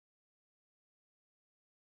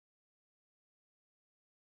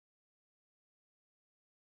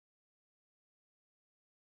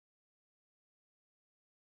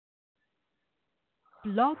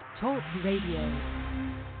Blog Talk Radio.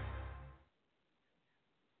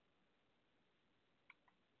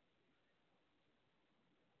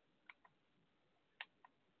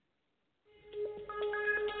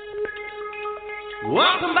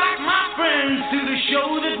 Welcome back, my friends, to the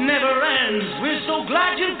show that never ends. We're so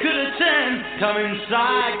glad you could attend. Come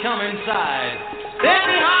inside, come inside. There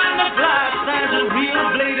behind the glass stands a real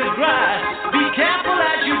blade of grass. Be careful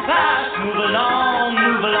as you pass. Move along,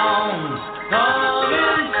 move along. Come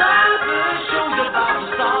inside, the show's about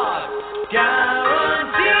to start.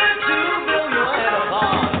 Guaranteed to blow your head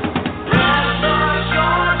apart. Rest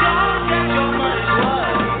assured, don't get your money's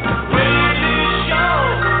worth. Greatest show,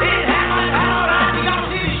 it has my power. You gotta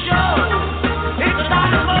see the show. It's a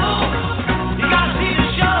dynamo. You gotta see the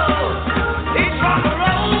show. It's rock and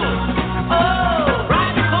roll. Oh,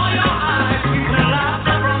 right before your eyes, people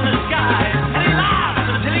laugh up from the sky, and he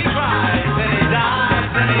laughs until he cries, then he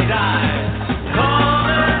dies, then he dies. Come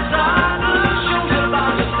inside, the show's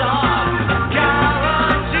about to start.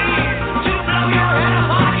 Guaranteed to blow your head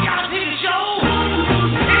apart. You gotta see the show.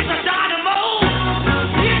 It's a dynamo.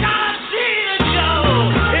 You gotta see the show.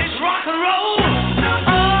 It's rock and roll.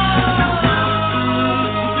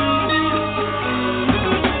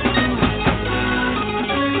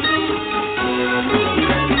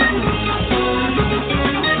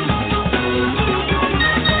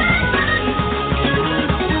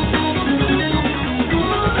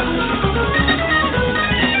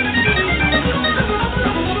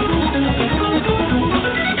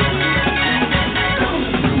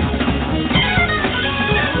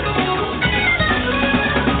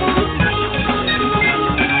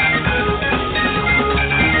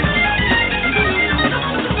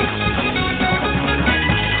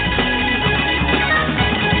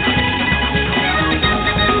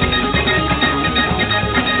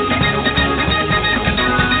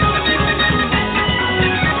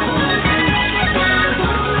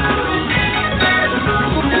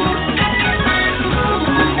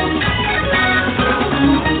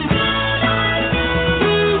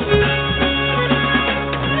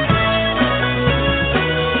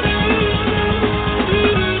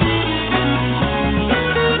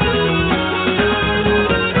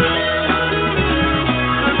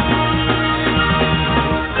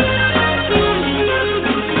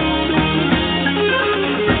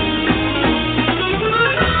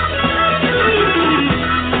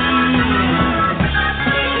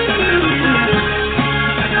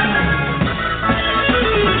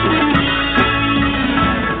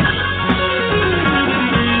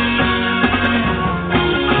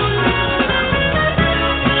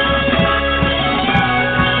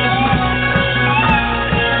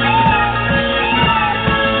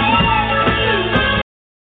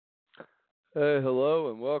 Hey,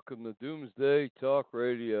 hello, and welcome to Doomsday Talk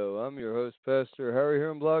Radio. I'm your host, Pastor Harry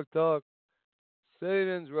here on Blog Talk.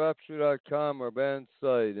 SatansRapture.com, our band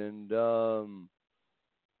site, and we're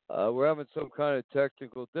having some kind of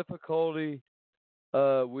technical difficulty.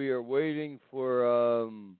 We are waiting for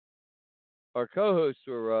our co-host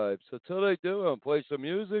to arrive. So till they do, I'll play some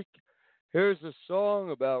music. Here's a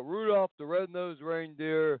song about Rudolph the Red-Nosed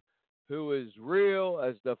Reindeer, who is real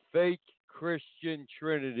as the fake Christian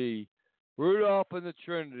Trinity. Rudolph and the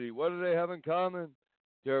Trinity, what do they have in common?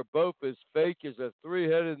 They're both as fake as a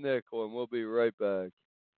three-headed nickel, and we'll be right back.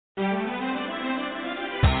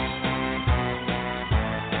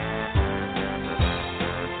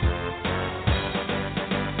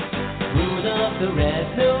 Rudolph the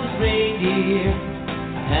red-nosed reindeer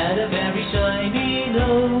had a very shiny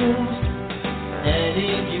nose, and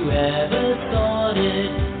if you ever thought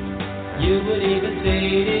it, you would even say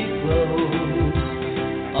it glows.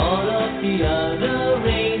 All of the other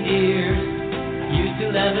reindeers used to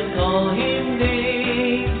laugh and call him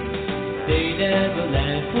names. They never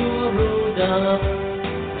laughed for Rudolph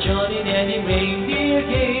joining any reindeer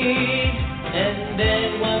game. And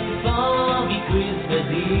then one foggy Christmas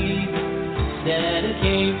Eve, Santa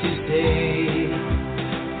came to say,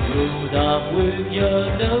 Rudolph, with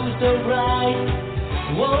your nose so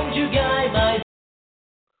bright, won't you guide my...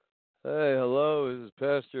 Hey, hello, this is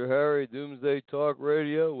Pastor Harry, Doomsday Talk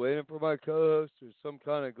Radio, waiting for my co-host. There's some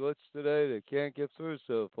kind of glitch today that can't get through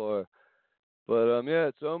so far. But, yeah,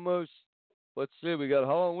 it's almost, let's see, we got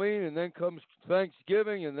Halloween, and then comes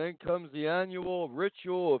Thanksgiving, and then comes the annual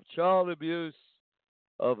ritual of child abuse,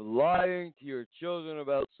 of lying to your children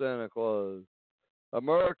about Santa Claus.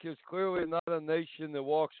 America is clearly not a nation that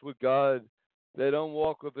walks with God. They don't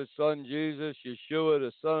walk with His Son, Jesus, Yeshua,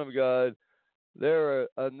 the Son of God. They're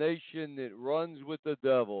a nation that runs with the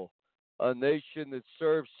devil, a nation that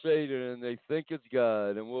serves Satan, and they think it's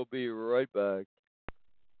God. And we'll be right back.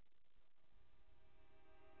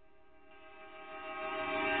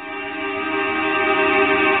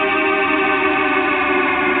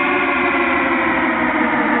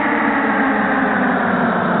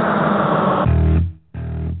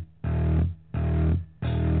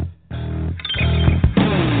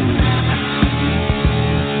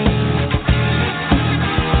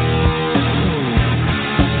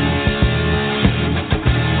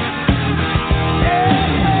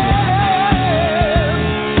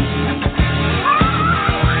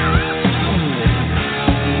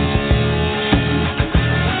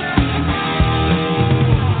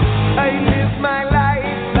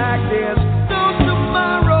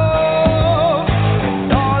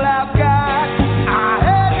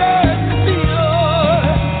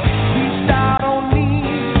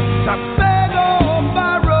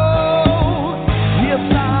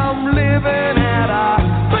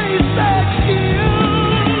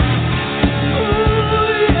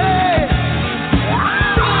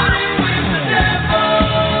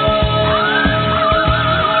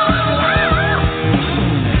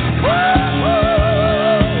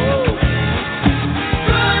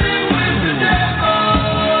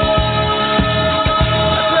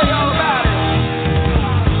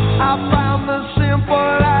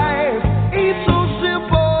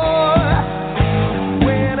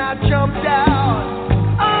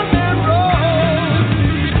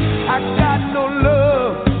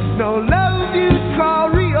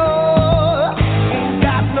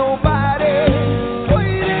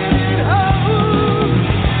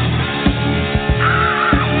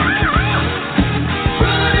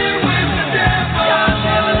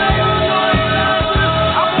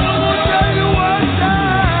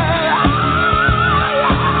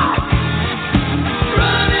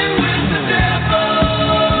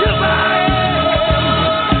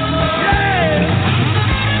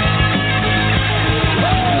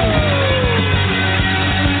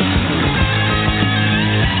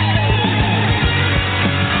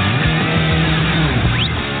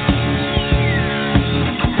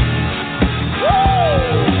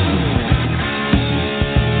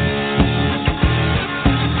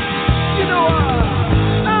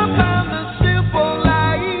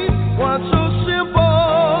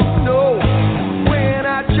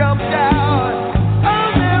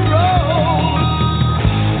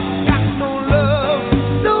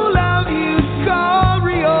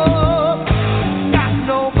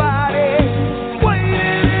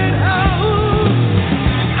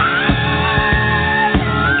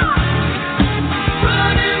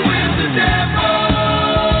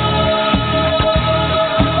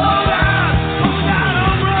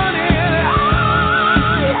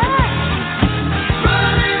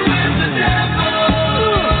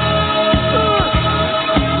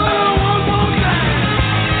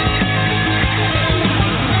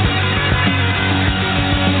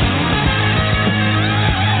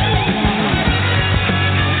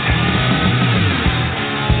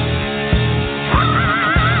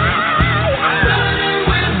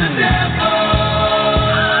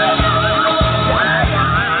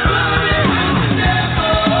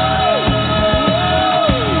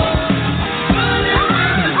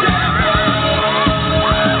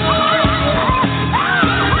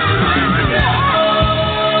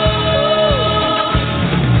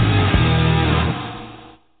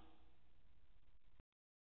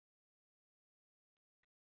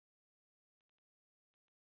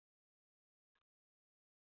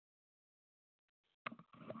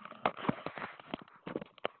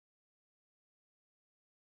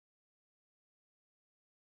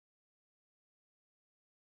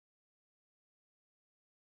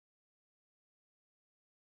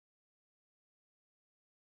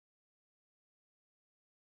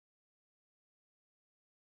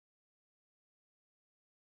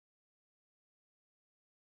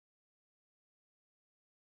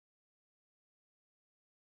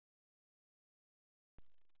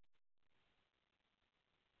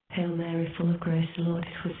 Hail Mary, full of grace, the Lord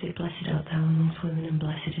is with thee. Blessed art thou amongst women, and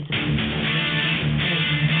blessed is the fruit of thy womb, Jesus.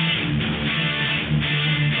 Holy Mary,